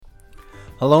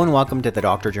Hello and welcome to the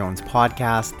Dr. Jones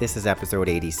podcast. This is episode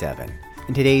 87.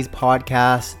 In today's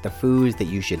podcast, the foods that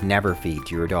you should never feed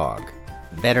to your dog.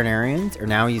 Veterinarians are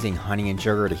now using honey and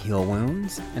sugar to heal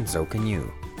wounds, and so can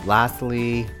you.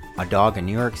 Lastly, a dog in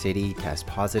New York City tests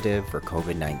positive for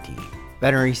COVID-19.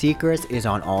 Veterinary Secrets is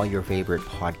on all your favorite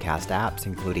podcast apps,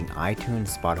 including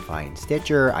iTunes, Spotify, and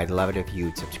Stitcher. I'd love it if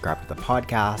you'd subscribe to the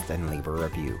podcast and leave a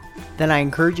review. Then I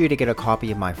encourage you to get a copy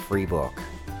of my free book.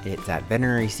 It's at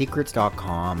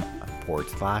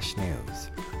veterinarysecrets.com/news.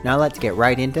 Now let's get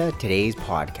right into today's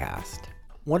podcast.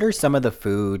 What are some of the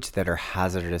foods that are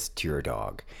hazardous to your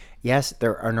dog? Yes,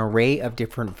 there are an array of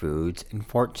different foods.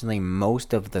 Unfortunately,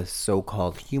 most of the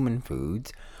so-called human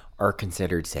foods are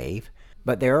considered safe,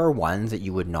 but there are ones that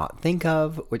you would not think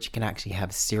of, which can actually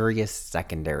have serious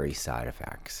secondary side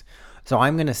effects. So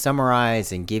I'm going to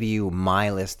summarize and give you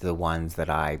my list of the ones that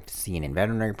I've seen in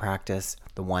veterinary practice,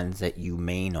 the ones that you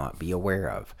may not be aware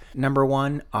of. Number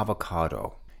 1,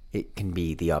 avocado. It can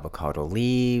be the avocado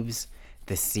leaves,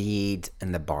 the seeds,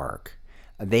 and the bark.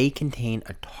 They contain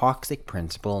a toxic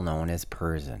principle known as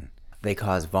persin. They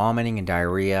cause vomiting and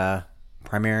diarrhea.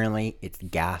 Primarily, it's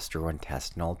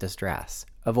gastrointestinal distress.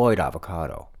 Avoid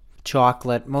avocado.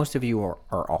 Chocolate, most of you are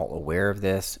all aware of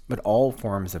this, but all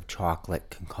forms of chocolate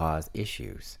can cause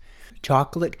issues.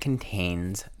 Chocolate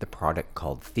contains the product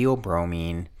called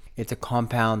theobromine. It's a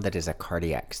compound that is a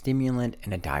cardiac stimulant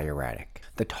and a diuretic.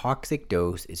 The toxic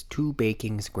dose is 2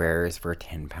 baking squares for a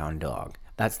 10-pound dog.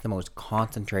 That's the most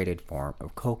concentrated form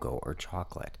of cocoa or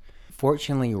chocolate.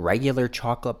 Fortunately, regular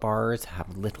chocolate bars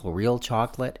have little real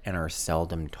chocolate and are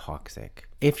seldom toxic.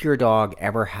 If your dog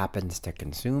ever happens to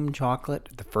consume chocolate,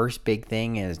 the first big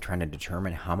thing is trying to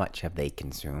determine how much have they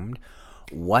consumed,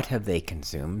 what have they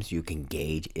consumed, so you can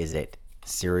gauge is it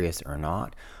serious or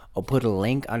not. I'll put a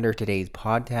link under today's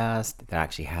podcast that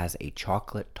actually has a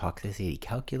chocolate toxicity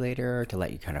calculator to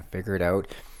let you kind of figure it out.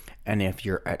 And if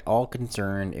you're at all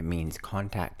concerned, it means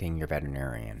contacting your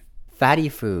veterinarian. Fatty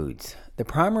foods. The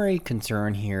primary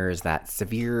concern here is that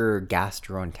severe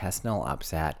gastrointestinal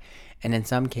upset and in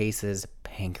some cases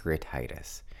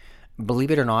pancreatitis. Believe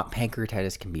it or not,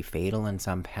 pancreatitis can be fatal in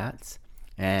some pets.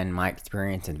 And my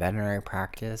experience in veterinary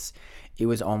practice, it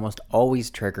was almost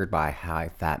always triggered by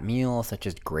high-fat meals such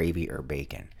as gravy or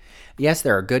bacon. Yes,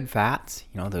 there are good fats,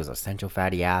 those essential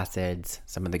fatty acids,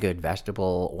 some of the good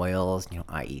vegetable oils,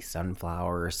 i.e.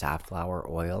 sunflower, safflower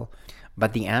oil.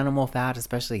 But the animal fat,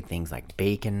 especially things like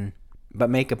bacon, but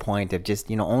make a point of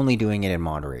just, only doing it in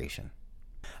moderation.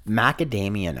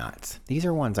 Macadamia nuts. These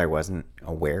are ones I wasn't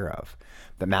aware of.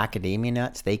 But macadamia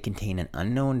nuts, they contain an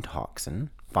unknown toxin,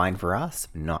 fine for us,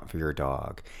 not for your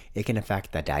dog. It can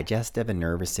affect the digestive and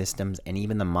nervous systems and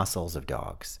even the muscles of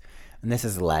dogs. And this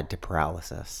has led to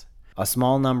paralysis. A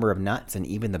small number of nuts and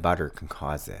even the butter can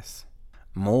cause this.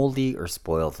 Moldy or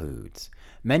spoiled foods.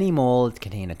 Many molds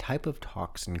contain a type of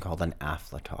toxin called an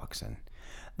aflatoxin.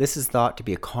 This is thought to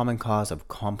be a common cause of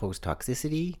compost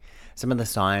toxicity. Some of the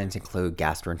signs include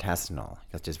gastrointestinal,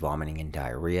 such as vomiting and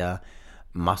diarrhea,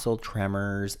 muscle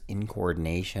tremors,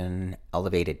 incoordination,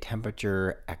 elevated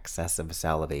temperature, excessive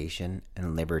salivation,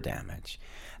 and liver damage.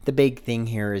 The big thing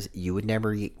here is you would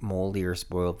never eat moldy or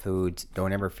spoiled foods.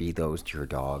 Don't ever feed those to your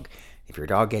dog. If your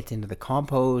dog gets into the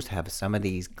compost, have some of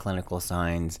these clinical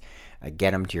signs,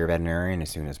 get them to your veterinarian as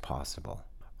soon as possible.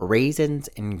 Raisins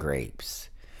and grapes.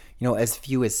 As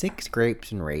few as 6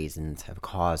 grapes and raisins have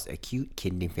caused acute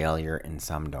kidney failure in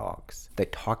some dogs. The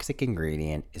toxic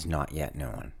ingredient is not yet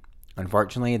known.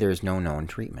 Unfortunately, there is no known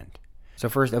treatment. So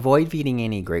first, avoid feeding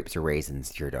any grapes or raisins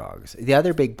to your dogs. The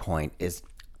other big point is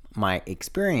my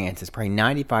experience is probably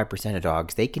 95% of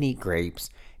dogs, they can eat grapes.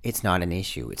 It's not an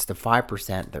issue. It's the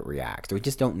 5% that reacts. So we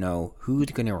just don't know who's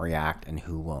going to react and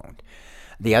who won't.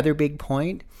 The other big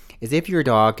point is if your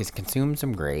dog has consumed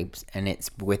some grapes and it's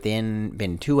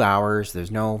been 2 hours, there's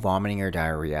no vomiting or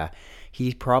diarrhea,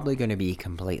 he's probably going to be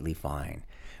completely fine.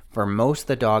 For most of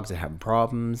the dogs that have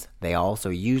problems, they also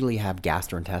usually have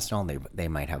gastrointestinal. They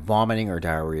might have vomiting or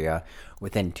diarrhea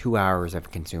within 2 hours of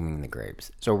consuming the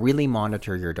grapes. So really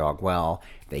monitor your dog well.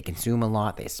 If they consume a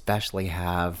lot, they especially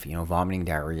have, vomiting,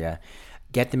 diarrhea.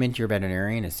 Get them into your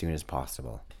veterinarian as soon as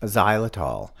possible.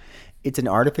 Xylitol. It's an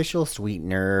artificial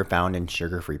sweetener found in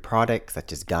sugar-free products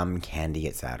such as gum, candy,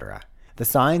 etc. The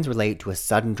signs relate to a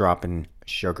sudden drop in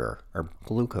sugar or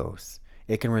glucose.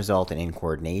 It can result in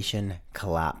incoordination,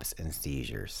 collapse, and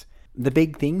seizures. The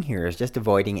big thing here is just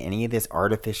avoiding any of this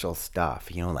artificial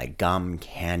stuff, like gum,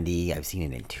 candy. I've seen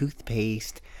it in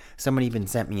toothpaste. Someone even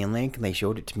sent me a link and they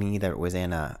showed it to me that it was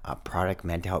in a product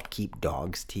meant to help keep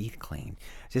dogs' teeth clean.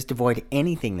 Just avoid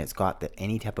anything that's got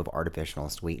any type of artificial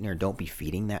sweetener. Don't be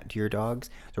feeding that to your dogs.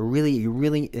 So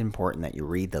really important that you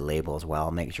read the label as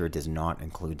well. Make sure it does not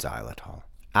include xylitol.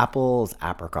 Apples,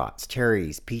 apricots,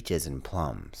 cherries, peaches, and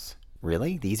plums.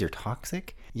 Really? These are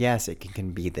toxic? Yes, it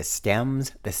can be the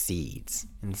stems, the seeds,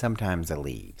 and sometimes the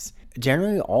leaves.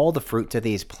 Generally, all the fruits of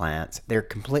these plants, they're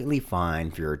completely fine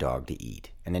for your dog to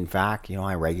eat. And in fact,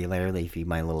 I regularly feed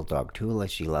my little dog Tula.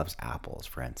 She loves apples,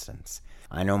 for instance.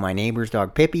 I know my neighbor's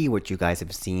dog Pippi, which you guys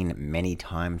have seen many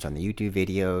times on the YouTube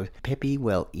videos. Pippi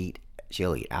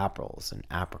she'll eat apples and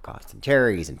apricots and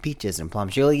cherries and peaches and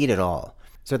plums. She'll eat it all.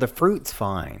 So the fruit's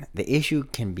fine. The issue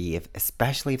can be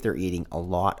especially if they're eating a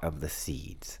lot of the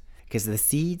seeds. Because the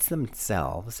seeds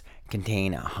themselves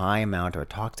contain a high amount of a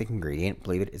toxic ingredient.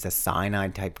 Believe it is a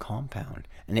cyanide type compound.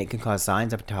 And it can cause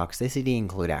signs of toxicity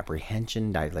include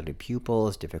apprehension, dilated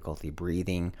pupils, difficulty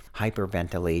breathing,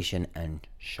 hyperventilation, and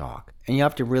shock. And you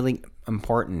have to really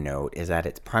important note is that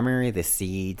it's primarily the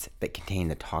seeds that contain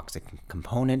the toxic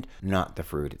component, not the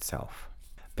fruit itself.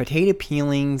 Potato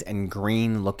peelings and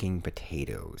green-looking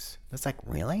potatoes. That's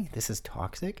really? This is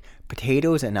toxic?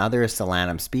 Potatoes and other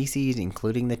solanum species,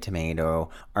 including the tomato,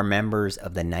 are members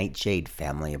of the nightshade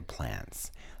family of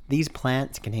plants. These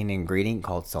plants contain an ingredient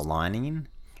called solanine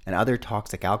and other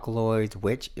toxic alkaloids,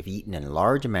 which, if eaten in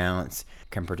large amounts,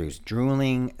 can produce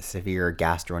drooling, severe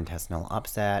gastrointestinal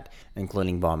upset,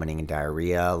 including vomiting and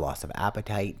diarrhea, loss of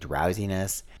appetite,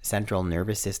 drowsiness, central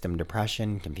nervous system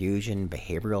depression, confusion,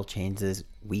 behavioral changes,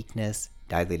 weakness,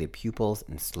 dilated pupils,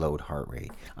 and slowed heart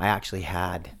rate. I actually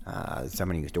had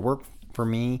someone who used to work for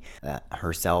me,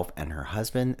 herself and her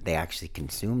husband, they actually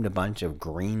consumed a bunch of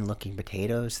green-looking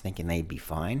potatoes thinking they'd be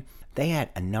fine. They had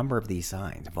a number of these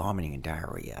signs: vomiting and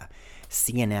diarrhea,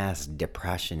 CNS,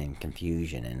 depression and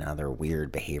confusion, and other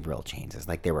weird behavioral changes,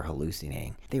 like they were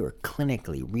hallucinating. They were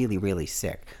clinically really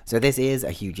sick. So this is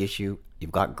a huge issue.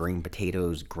 You've got green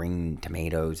potatoes, green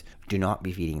tomatoes. Do not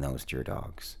be feeding those to your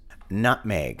dogs.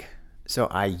 Nutmeg. So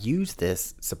I use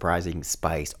this surprising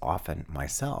spice often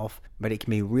myself, but it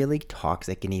can be really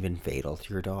toxic and even fatal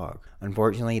to your dog.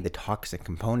 Unfortunately, the toxic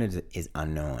component is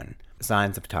unknown.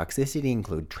 Signs of toxicity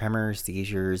include tremors,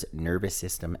 seizures, nervous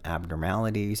system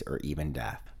abnormalities, or even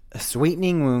death.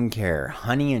 Sweetening wound care,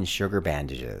 honey and sugar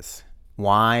bandages.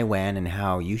 Why, when, and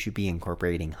how you should be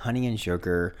incorporating honey and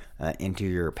sugar into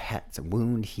your pet's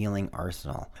wound healing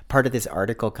arsenal. Part of this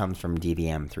article comes from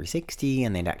DVM 360,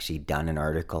 and they'd actually done an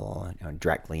article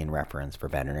directly in reference for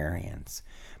veterinarians.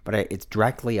 But it's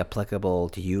directly applicable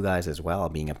to you guys as well,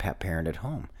 being a pet parent at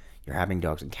home. You're having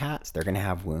dogs and cats, they're going to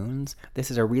have wounds. This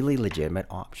is a really legitimate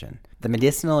option. The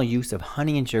medicinal use of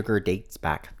honey and sugar dates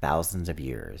back thousands of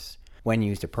years. When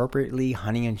used appropriately,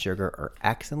 honey and sugar are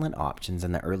excellent options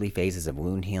in the early phases of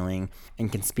wound healing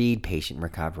and can speed patient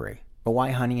recovery. But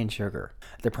why honey and sugar?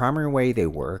 The primary way they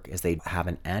work is they have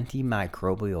an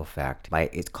antimicrobial effect by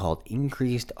it's called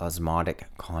increased osmotic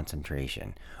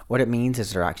concentration. What it means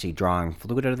is they're actually drawing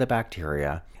fluid out of the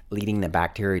bacteria, leading the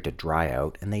bacteria to dry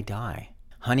out, and they die.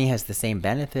 Honey has the same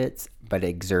benefits, but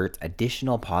exerts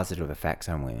additional positive effects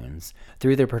on wounds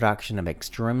through the production of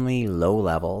extremely low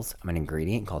levels of an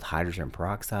ingredient called hydrogen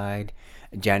peroxide,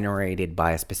 generated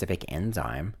by a specific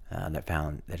enzyme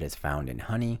that is found in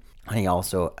honey. Honey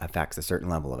also affects a certain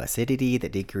level of acidity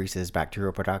that decreases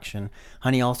bacterial production.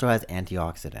 Honey also has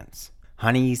antioxidants.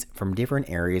 Honeys from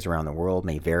different areas around the world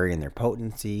may vary in their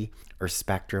potency or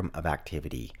spectrum of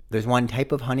activity. There's one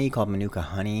type of honey called Manuka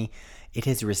honey. It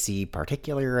has received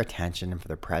particular attention for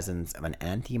the presence of an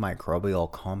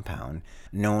antimicrobial compound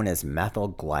known as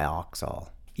methylglyoxal.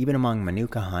 Even among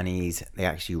Manuka honeys, they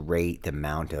actually rate the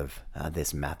amount of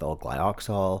this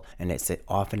methylglyoxal, and it's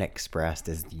often expressed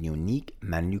as the unique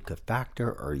Manuka factor,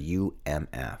 or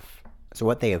UMF. So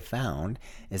what they have found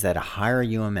is that a higher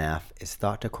UMF is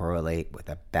thought to correlate with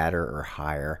a better or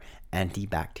higher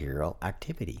antibacterial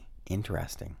activity.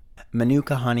 Interesting.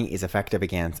 Manuka honey is effective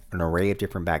against an array of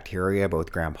different bacteria,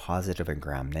 both gram-positive and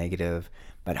gram-negative.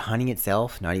 But honey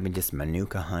itself, not even just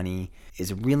Manuka honey,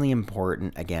 is really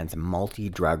important against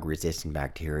multi-drug resistant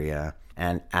bacteria.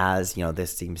 And as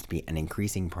this seems to be an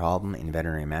increasing problem in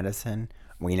veterinary medicine,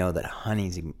 we know that honey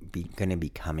is going to be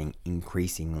becoming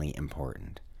increasingly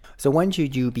important. So when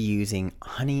should you be using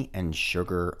honey and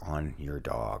sugar on your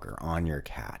dog or on your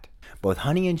cat? Both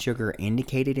honey and sugar are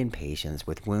indicated in patients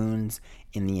with wounds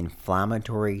in the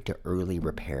inflammatory to early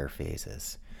repair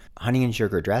phases. Honey and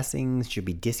sugar dressings should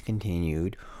be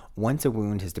discontinued Once a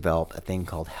wound has developed a thing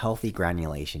called healthy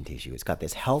granulation tissue, it's got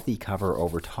this healthy cover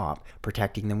over top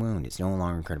protecting the wound. It's no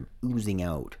longer kind of oozing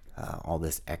out all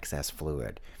this excess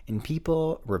fluid. In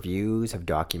people, reviews have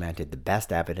documented the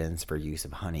best evidence for use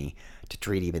of honey to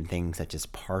treat even things such as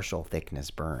partial thickness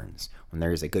burns. When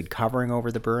there's a good covering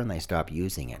over the burn, they stop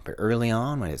using it. But early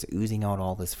on, when it's oozing out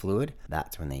all this fluid,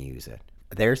 that's when they use it.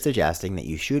 They're suggesting that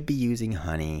you should be using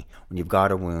honey when you've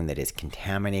got a wound that is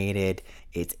contaminated,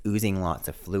 it's oozing lots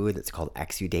of fluid, that's called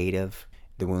exudative.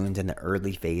 The wound's in the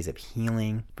early phase of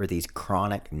healing for these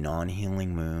chronic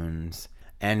non-healing wounds,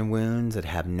 and wounds that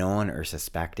have known or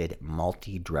suspected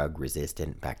multi-drug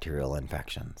resistant bacterial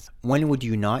infections. When would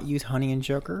you not use honey and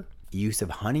sugar? Use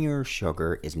of honey or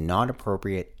sugar is not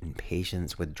appropriate in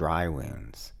patients with dry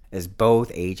wounds, as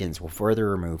both agents will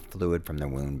further remove fluid from the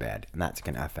wound bed, and that's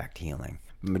going to affect healing.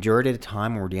 The majority of the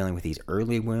time when we're dealing with these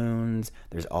early wounds,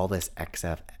 there's all this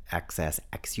excess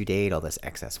exudate, all this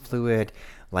excess fluid,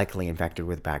 likely infected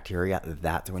with bacteria.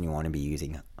 That's when you want to be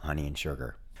using honey and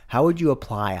sugar. How would you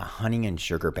apply a honey and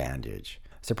sugar bandage?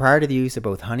 So prior to the use of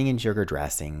both honey and sugar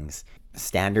dressings,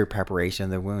 standard preparation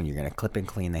of the wound, you're going to clip and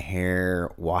clean the hair,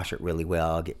 wash it really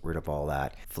well, get rid of all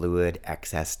that fluid,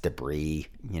 excess debris,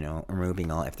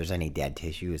 removing all, if there's any dead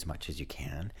tissue, as much as you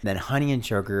can. Then honey and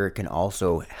sugar can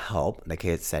also help, like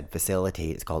it said,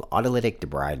 facilitate. It's called autolytic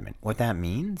debridement. What that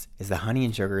means is the honey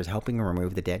and sugar is helping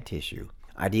remove the dead tissue.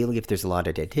 Ideally, if there's a lot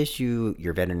of dead tissue,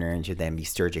 your veterinarian should then be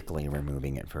surgically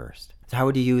removing it first. So how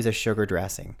would you use a sugar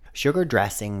dressing? Sugar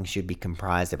dressing should be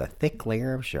comprised of a thick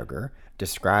layer of sugar,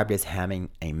 described as having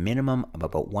a minimum of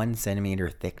about 1 centimeter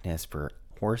thickness for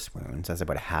horse wounds, that's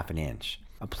about a half an inch,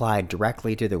 applied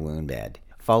directly to the wound bed,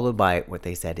 followed by what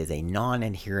they said is a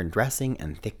non-adherent dressing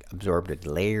and thick absorbed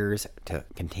layers to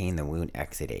contain the wound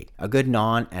exudate. A good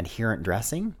non-adherent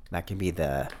dressing, that can be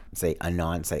a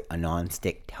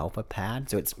non-stick Telfa pad.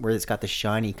 So it's where it's got the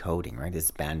shiny coating, right?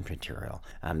 This band material.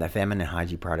 The feminine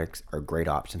hygiene products are great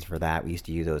options for that. We used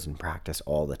to use those in practice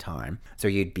all the time. So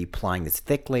you'd be applying this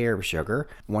thick layer of sugar,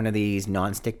 one of these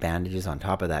non-stick bandages on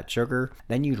top of that sugar.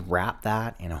 Then you'd wrap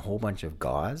that in a whole bunch of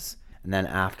gauze. And then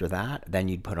after that, then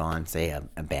you'd put on, say,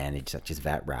 a bandage such as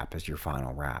vet wrap as your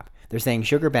final wrap. They're saying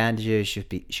sugar bandages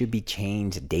should be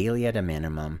changed daily at a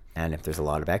minimum, and if there's a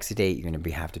lot of exudate, you're going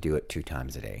to have to do it 2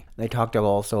 times a day. They talked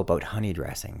also about honey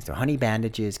dressing. So honey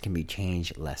bandages can be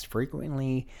changed less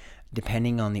frequently,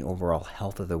 depending on the overall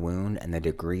health of the wound and the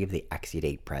degree of the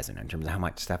exudate present, in terms of how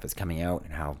much stuff is coming out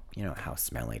and how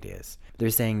smelly it is.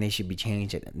 They're saying they should be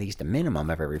changed at least a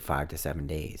minimum of every 5 to 7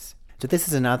 days. So this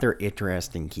is another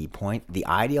interesting key point. The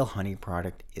ideal honey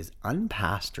product is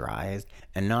unpasteurized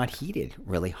and not heated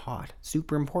really hot.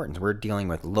 Super important. We're dealing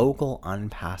with local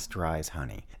unpasteurized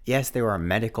honey. Yes, there are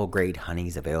medical grade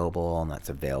honeys available, and that's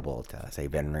available to, say,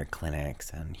 veterinary clinics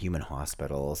and human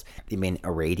hospitals. They've been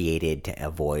irradiated to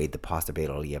avoid the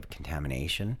possibility of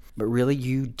contamination. But really,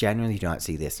 you generally do not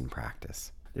see this in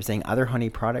practice. They're saying other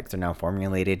honey products are now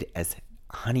formulated as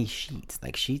honey sheets,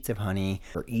 like sheets of honey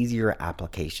for easier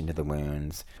application to the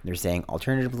wounds. They're saying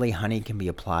alternatively, honey can be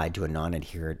applied to a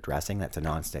non-adherent dressing, that's a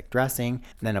non-stick dressing, and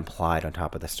then applied on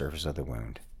top of the surface of the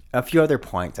wound. A few other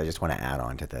points I just want to add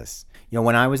on to this.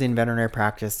 When I was in veterinary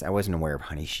practice, I wasn't aware of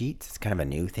honey sheets. It's kind of a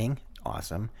new thing.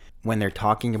 Awesome. When they're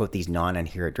talking about these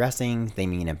non-adherent dressings, they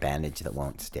mean a bandage that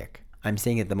won't stick. I'm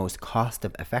saying that the most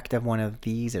cost-effective one of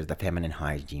these is the feminine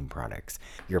hygiene products.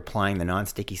 You're applying the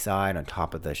non-sticky side on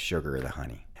top of the sugar or the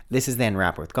honey. This is then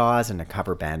wrapped with gauze and a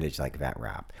cover bandage like vet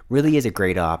wrap. Really is a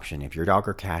great option if your dog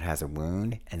or cat has a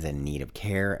wound and is in need of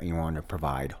care and you want to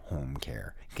provide home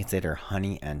care. Consider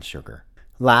honey and sugar.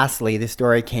 Lastly, this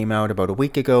story came out about a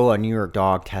week ago. A New York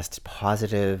dog tested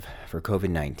positive for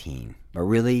COVID-19. But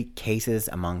really, cases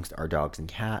amongst our dogs and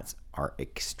cats are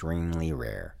extremely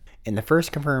rare. In the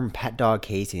first confirmed pet dog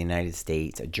case in the United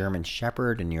States, a German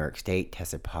Shepherd in New York State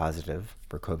tested positive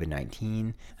for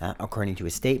COVID-19, according to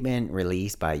a statement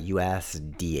released by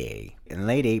USDA. In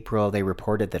late April, they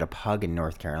reported that a pug in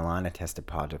North Carolina tested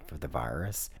positive for the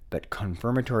virus, but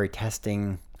confirmatory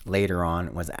testing later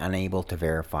on was unable to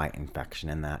verify infection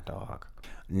in that dog.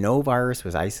 No virus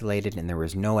was isolated, and there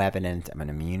was no evidence of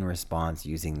an immune response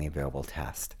using the available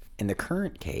test. In the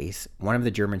current case, one of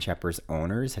the German Shepherd's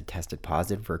owners had tested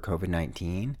positive for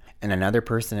COVID-19, and another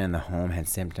person in the home had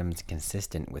symptoms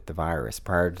consistent with the virus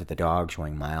prior to the dog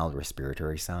showing mild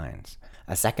respiratory signs.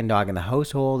 A second dog in the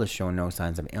household has shown no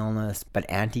signs of illness, but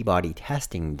antibody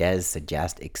testing does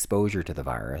suggest exposure to the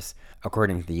virus,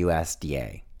 according to the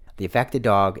USDA. The affected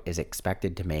dog is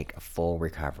expected to make a full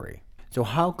recovery. So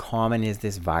how common is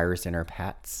this virus in our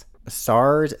pets?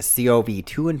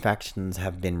 SARS-CoV-2 infections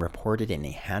have been reported in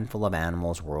a handful of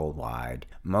animals worldwide,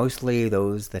 mostly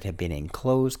those that have been in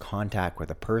close contact with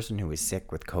a person who is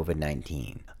sick with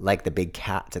COVID-19, like the big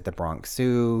cats at the Bronx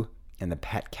Zoo and the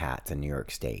pet cats in New York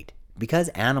State. Because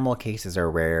animal cases are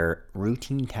rare,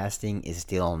 routine testing is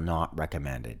still not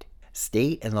recommended.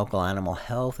 State and local animal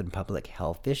health and public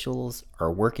health officials are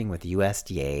working with the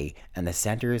USDA and the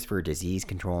Centers for Disease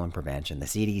Control and Prevention, the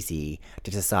CDC,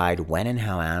 to decide when and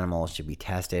how animals should be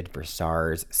tested for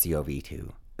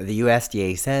SARS-CoV-2. The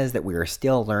USDA says that we are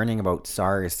still learning about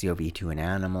SARS-CoV-2 in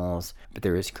animals, but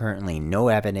there is currently no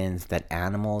evidence that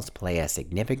animals play a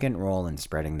significant role in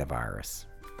spreading the virus.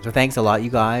 So thanks a lot,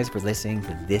 you guys, for listening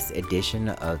to this edition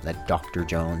of the Dr.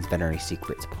 Jones Veterinary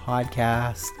Secrets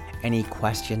podcast. Any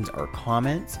questions or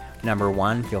comments? Number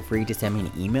one, feel free to send me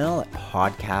an email at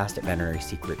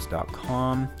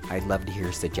podcast@veterinarysecrets.com. I'd love to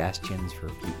hear suggestions for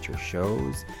future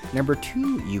shows. Number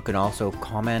two, you can also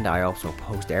comment. I also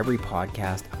post every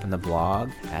podcast up on the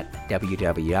blog at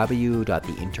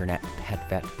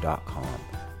www.theinternetpetvet.com.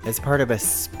 As part of a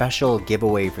special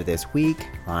giveaway for this week,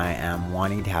 I am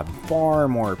wanting to have far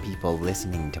more people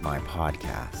listening to my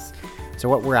podcast. So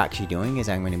what we're actually doing is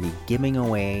I'm going to be giving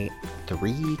away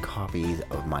 3 copies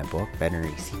of my book,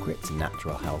 Veterinary Secrets and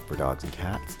Natural Health for Dogs and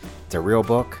Cats. It's a real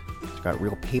book. It's got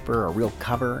real paper, a real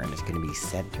cover, and it's going to be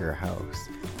sent to your house.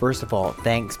 First of all,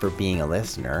 thanks for being a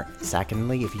listener.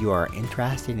 Secondly, if you are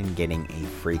interested in getting a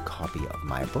free copy of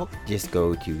my book, just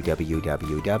go to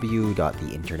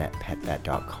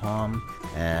www.theinternetpetvet.com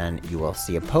and you will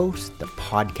see a post, the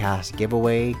podcast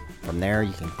giveaway. From there,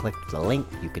 you can click the link,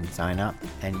 you can sign up,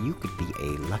 and you could be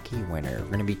a lucky winner. We're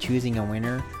going to be choosing a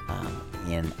winner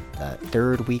in the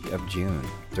 3rd week of June,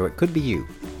 so it could be you.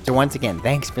 So once again,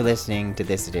 thanks for listening to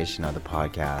this edition of the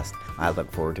podcast. I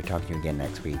look forward to talking to you again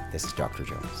next week. This is Dr.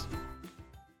 Jones.